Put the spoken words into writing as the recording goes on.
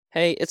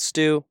Hey, it's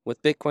Stu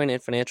with Bitcoin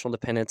and Financial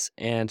Independence,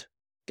 and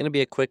going to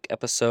be a quick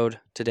episode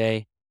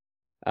today.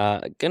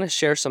 Going to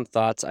share some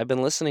thoughts. I've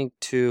been listening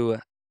to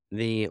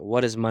the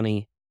What is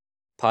Money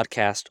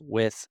podcast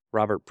with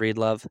Robert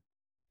Breedlove,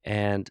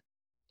 and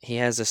he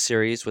has a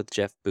series with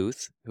Jeff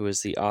Booth, who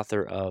is the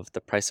author of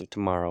The Price of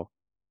Tomorrow.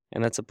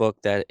 And that's a book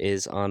that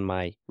is on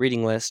my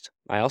reading list.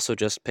 I also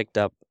just picked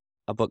up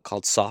a book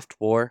called Soft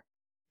War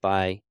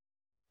by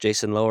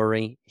Jason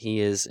Lowery.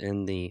 He is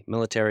in the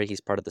military,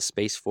 he's part of the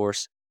Space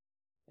Force,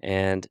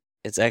 and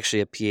it's actually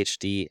a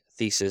PhD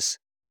thesis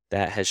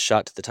that has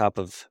shot to the top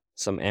of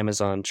some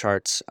Amazon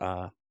charts.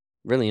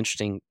 Really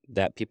interesting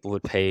that people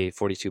would pay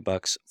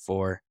 $42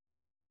 for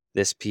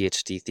this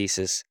PhD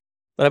thesis.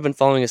 But I've been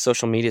following his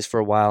social medias for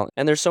a while,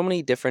 and there's so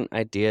many different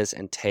ideas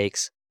and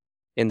takes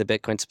in the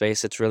Bitcoin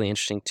space. It's really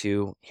interesting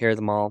to hear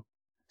them all.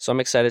 So I'm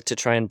excited to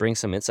try and bring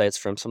some insights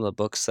from some of the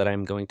books that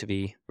I'm going to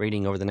be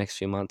reading over the next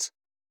few months.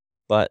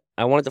 But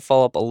I wanted to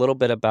follow up a little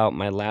bit about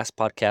my last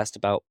podcast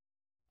about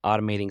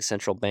automating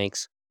central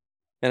banks.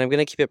 And I'm going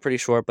to keep it pretty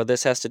short, but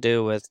this has to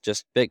do with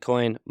just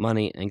Bitcoin,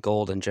 money, and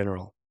gold in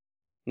general.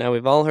 Now,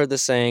 we've all heard the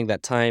saying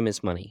that time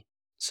is money.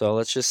 So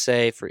let's just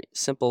say, for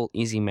simple,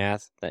 easy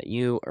math, that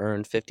you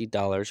earn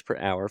 $50 per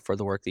hour for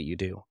the work that you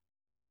do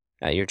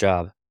at your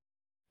job.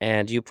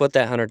 And you put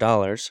that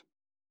 $100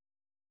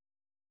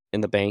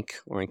 in the bank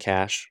or in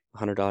cash, a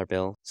 $100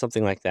 bill,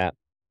 something like that.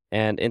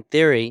 And in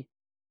theory,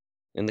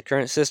 in the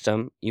current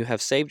system, you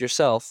have saved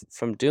yourself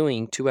from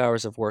doing 2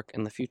 hours of work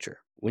in the future.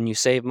 When you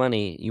save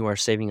money, you are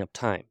saving up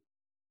time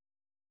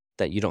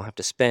that you don't have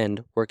to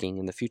spend working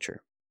in the future.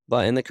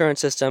 But in the current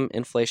system,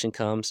 inflation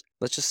comes.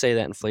 Let's just say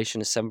that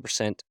inflation is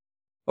 7%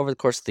 over the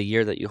course of the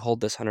year that you hold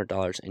this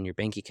 $100 in your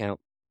bank account.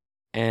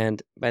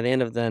 And by the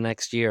end of the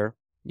next year,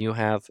 you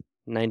have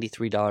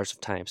 $93 of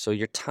time. So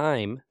your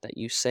time that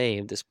you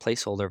saved, this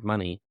placeholder of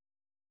money,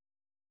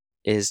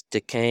 is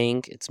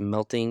decaying, it's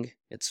melting,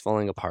 it's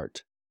falling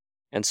apart.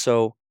 And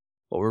so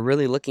what we're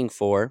really looking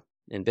for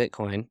in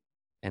Bitcoin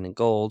and in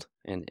gold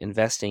and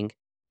investing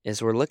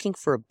is we're looking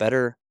for a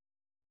better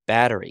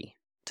battery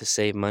to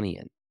save money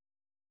in.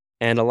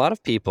 And a lot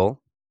of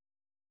people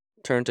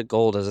turn to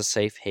gold as a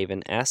safe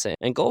haven asset.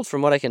 And gold,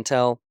 from what I can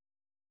tell,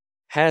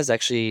 has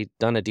actually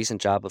done a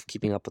decent job of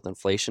keeping up with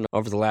inflation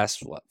over the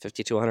last,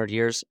 50 to 100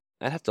 years.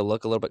 I'd have to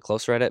look a little bit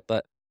closer at it,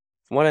 but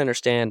from what I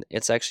understand,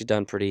 it's actually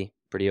done pretty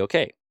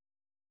okay.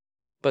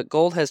 But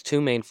gold has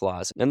two main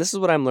flaws, and this is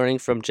what I'm learning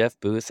from Jeff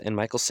Booth and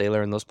Michael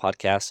Saylor in those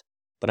podcasts,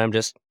 but I'm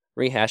just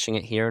rehashing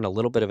it here in a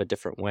little bit of a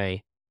different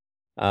way.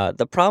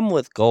 The problem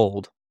with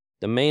gold,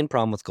 the main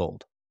problem with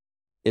gold,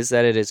 is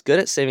that it is good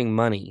at saving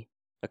money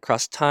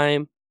across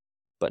time,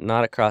 but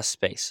not across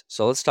space.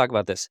 So let's talk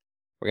about this.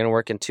 We're going to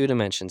work in two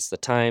dimensions, the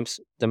time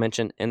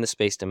dimension and the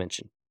space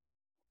dimension.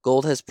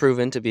 Gold has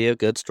proven to be a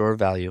good store of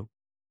value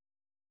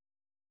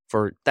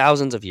for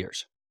thousands of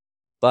years,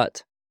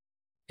 but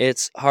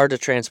it's hard to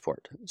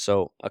transport.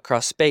 So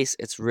across space,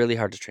 it's really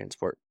hard to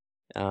transport.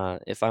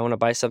 If I want to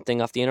buy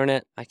something off the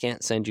internet, I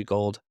can't send you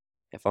gold.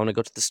 If I want to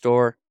go to the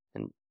store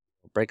and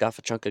break off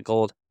a chunk of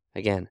gold,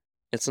 again,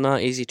 it's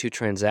not easy to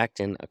transact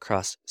in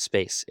across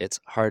space. It's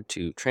hard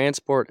to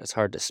transport, it's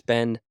hard to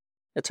spend,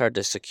 it's hard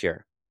to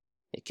secure.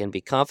 It can be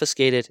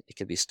confiscated, it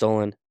can be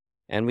stolen,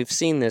 and we've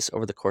seen this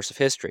over the course of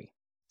history.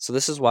 So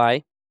this is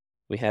why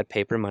we had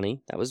paper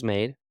money that was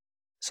made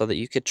so that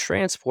you could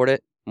transport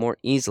it more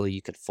easily.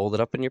 You could fold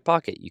it up in your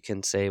pocket. You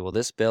can say, well,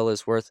 this bill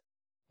is worth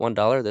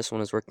 $1, this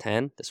one is worth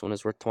 10, this one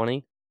is worth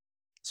 20,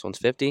 this one's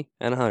 50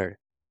 and 100.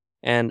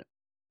 And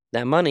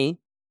that money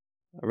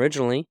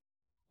originally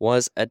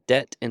was a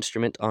debt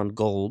instrument on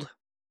gold,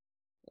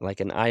 like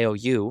an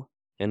IOU,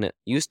 and it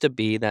used to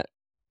be that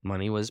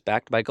money was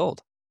backed by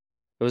gold.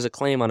 It was a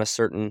claim on a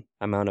certain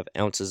amount of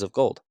ounces of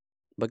gold.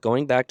 But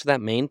going back to that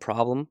main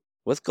problem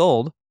with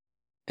gold,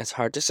 it's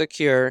hard to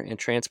secure and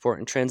transport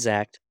and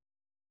transact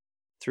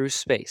through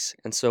space.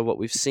 And so what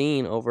we've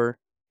seen over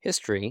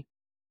history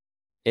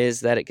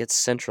is that it gets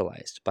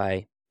centralized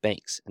by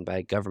banks and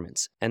by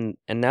governments. And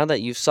now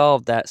that you've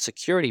solved that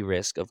security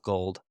risk of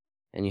gold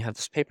and you have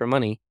this paper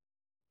money,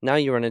 now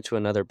you run into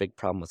another big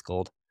problem with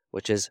gold,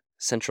 which is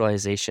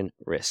centralization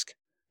risk,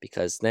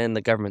 because then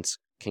the governments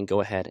can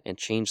go ahead and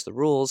change the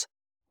rules,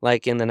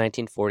 like in the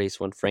 1940s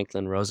when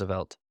Franklin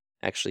Roosevelt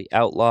actually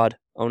outlawed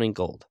owning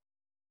gold.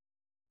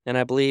 And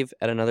I believe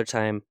at another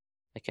time,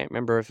 I can't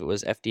remember if it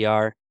was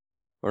FDR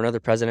or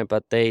another president,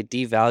 but they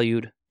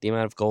devalued the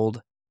amount of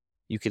gold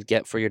you could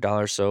get for your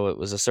dollar, so it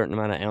was a certain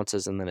amount of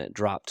ounces and then it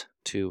dropped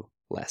to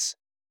less.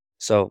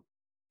 So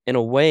in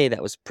a way,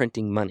 that was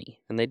printing money.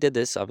 And they did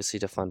this, obviously,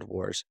 to fund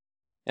wars.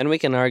 And we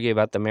can argue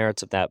about the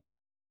merits of that,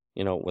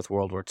 with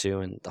World War II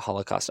and the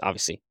Holocaust.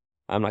 Obviously,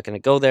 I'm not going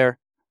to go there.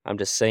 I'm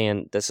just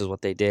saying this is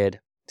what they did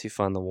to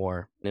fund the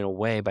war. In a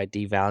way, by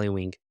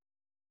devaluing,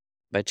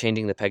 by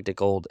changing the peg to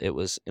gold, it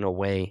was, in a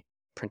way,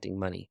 printing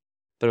money.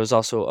 But it was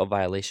also a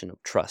violation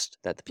of trust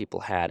that the people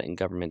had in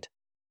government.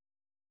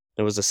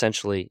 It was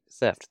essentially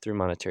theft through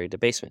monetary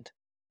debasement.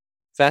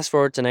 Fast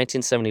forward to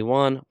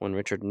 1971, when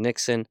Richard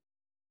Nixon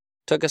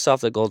took us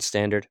off the gold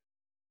standard,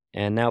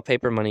 And now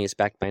paper money is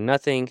backed by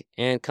nothing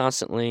and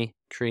constantly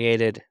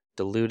created,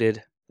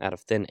 diluted out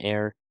of thin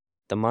air.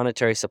 The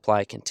monetary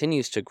supply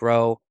continues to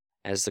grow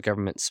as the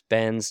government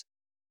spends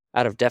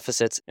out of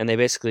deficits, and they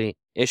basically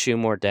issue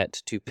more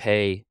debt to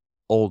pay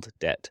old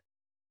debt.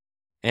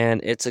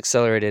 And it's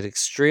accelerated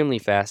extremely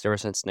fast ever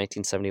since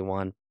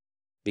 1971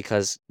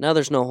 because now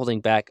there's no holding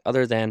back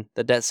other than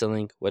the debt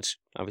ceiling, which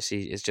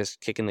obviously is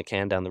just kicking the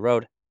can down the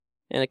road,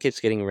 and it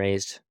keeps getting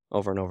raised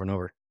over and over and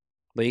over.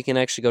 But you can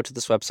actually go to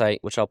this website,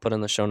 which I'll put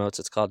in the show notes.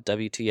 It's called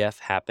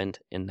WTF Happened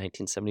in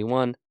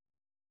 1971.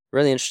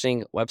 Really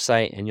interesting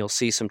website, and you'll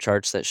see some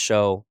charts that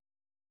show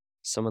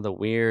some of the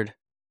weird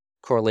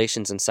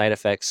correlations and side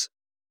effects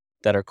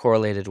that are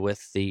correlated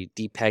with the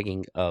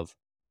depegging of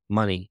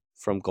money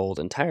from gold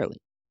entirely.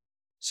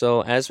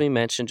 So as we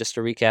mentioned, just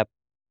to recap,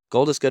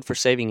 gold is good for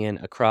saving in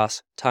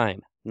across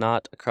time,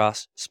 not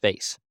across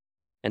space.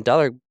 And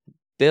dollar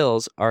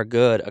bills are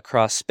good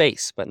across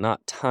space, but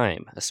not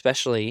time,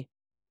 especially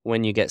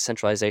when you get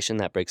centralization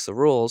that breaks the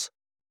rules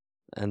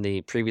and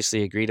the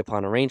previously agreed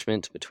upon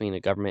arrangement between the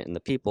government and the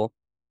people.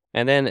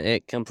 And then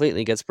it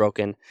completely gets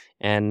broken,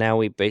 and now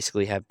we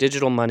basically have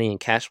digital money and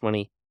cash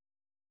money,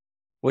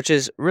 which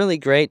is really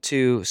great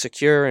to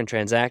secure and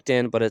transact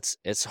in, but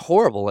it's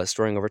horrible at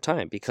storing over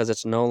time because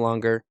it's no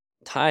longer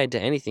tied to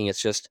anything.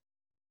 It's just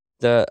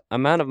the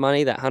amount of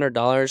money, that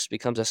 $100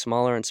 becomes a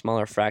smaller and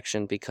smaller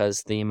fraction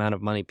because the amount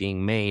of money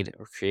being made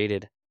or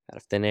created out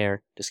of thin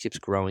air just keeps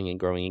growing and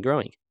growing and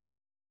growing.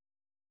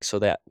 So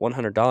that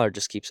 $100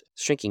 just keeps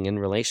shrinking in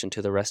relation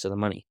to the rest of the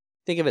money.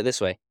 Think of it this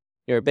way.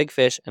 You're a big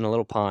fish in a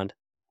little pond,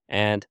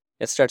 and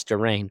it starts to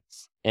rain,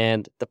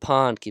 and the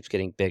pond keeps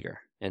getting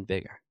bigger and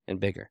bigger and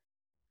bigger.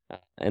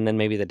 And then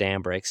maybe the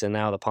dam breaks, and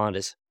now the pond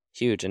is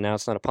huge, and now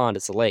it's not a pond,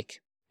 it's a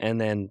lake.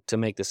 And then, to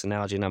make this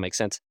analogy not make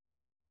sense,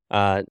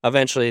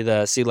 eventually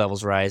the sea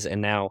levels rise,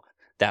 and now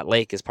that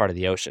lake is part of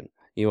the ocean.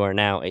 You are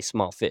now a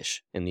small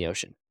fish in the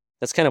ocean.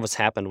 That's kind of what's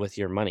happened with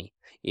your money.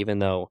 Even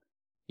though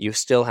you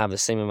still have the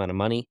same amount of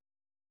money,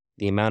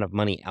 the amount of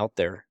money out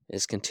there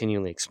is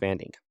continually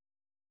expanding.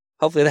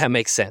 Hopefully that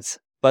makes sense.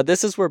 But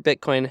this is where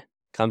Bitcoin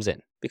comes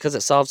in, because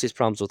it solves these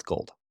problems with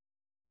gold.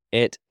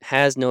 It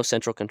has no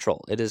central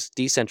control. It is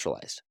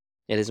decentralized.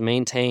 It is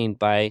maintained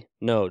by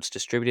nodes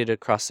distributed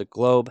across the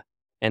globe,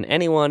 and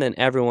anyone and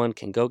everyone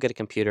can go get a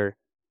computer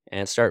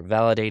and start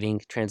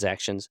validating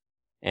transactions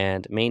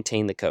and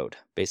maintain the code,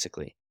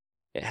 basically.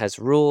 It has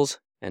rules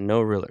and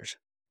no rulers.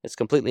 It's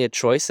completely a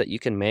choice that you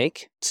can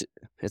make.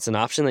 It's an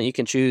option that you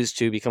can choose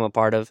to become a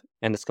part of,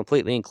 and it's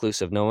completely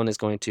inclusive. No one is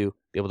going to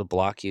be able to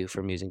block you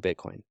from using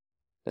Bitcoin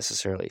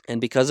necessarily. And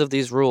because of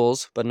these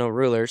rules, but no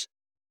rulers,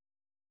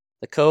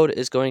 the code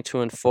is going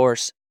to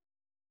enforce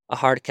a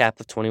hard cap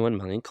of 21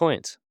 million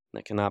coins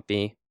that cannot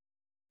be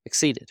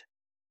exceeded.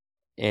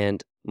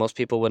 And most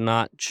people would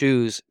not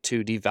choose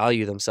to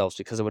devalue themselves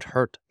because it would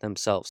hurt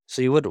themselves.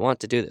 So you wouldn't want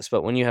to do this.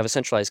 But when you have a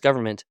centralized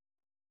government,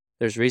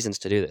 there's reasons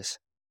to do this.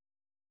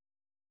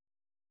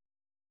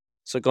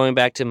 So going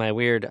back to my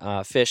weird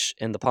fish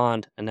in the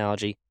pond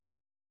analogy,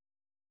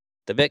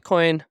 the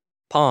Bitcoin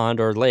pond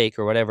or lake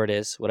or whatever it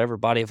is, whatever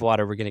body of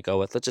water we're going to go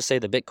with, let's just say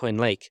the Bitcoin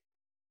lake,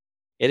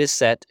 it is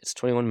set, it's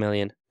 21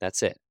 million,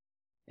 that's it.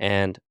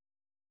 And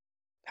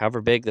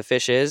however big the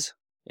fish is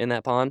in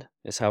that pond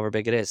is however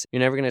big it is.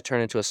 You're never going to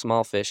turn into a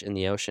small fish in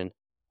the ocean.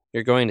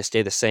 You're going to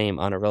stay the same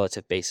on a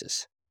relative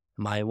basis.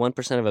 My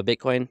 1% of a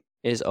Bitcoin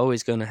is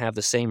always going to have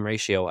the same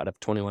ratio out of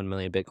 21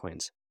 million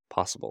Bitcoins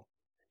possible.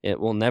 It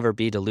will never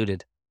be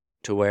diluted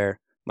to where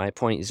my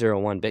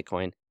 0.01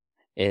 Bitcoin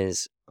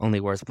is only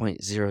worth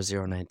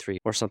 0.0093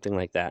 or something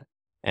like that.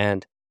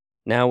 And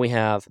now we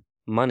have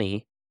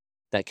money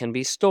that can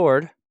be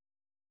stored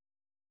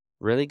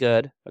really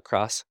good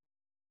across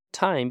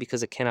time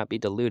because it cannot be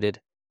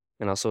diluted,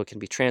 and also it can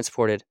be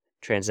transported,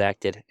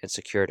 transacted, and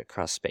secured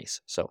across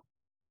space. So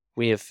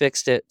we have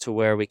fixed it to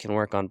where we can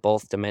work on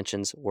both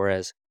dimensions,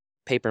 whereas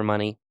paper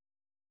money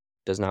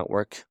does not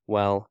work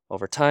well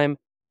over time,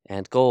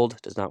 and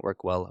gold does not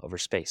work well over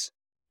space.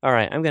 All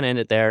right, I'm going to end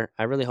it there.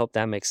 I really hope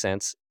that makes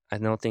sense. I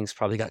know things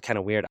probably got kind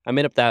of weird. I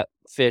made up that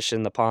fish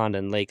in the pond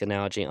and lake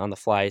analogy on the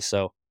fly,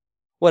 so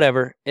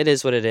whatever. It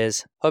is what it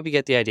is. Hope you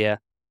get the idea.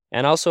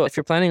 And also, if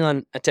you're planning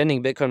on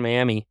attending Bitcoin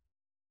Miami,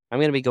 I'm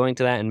going to be going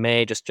to that in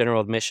May, just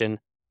general admission.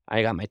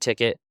 I got my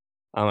ticket.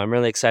 I'm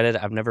really excited.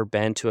 I've never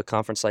been to a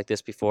conference like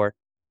this before.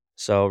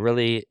 So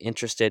really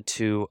interested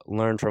to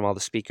learn from all the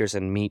speakers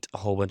and meet a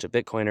whole bunch of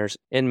Bitcoiners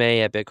in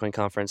May at Bitcoin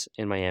Conference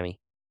in Miami.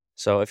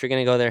 So if you're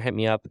going to go there, hit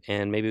me up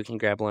and maybe we can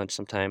grab lunch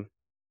sometime.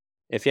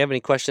 If you have any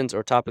questions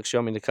or topics you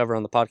want me to cover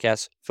on the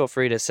podcast, feel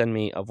free to send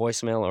me a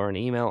voicemail or an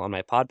email on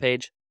my pod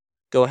page.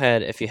 Go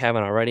ahead, if you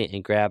haven't already,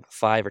 and grab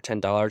 $5 or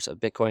 $10 of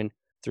Bitcoin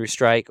through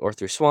Strike or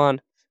through Swan.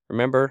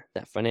 Remember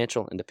that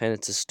financial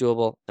independence is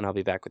doable, and I'll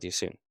be back with you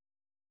soon.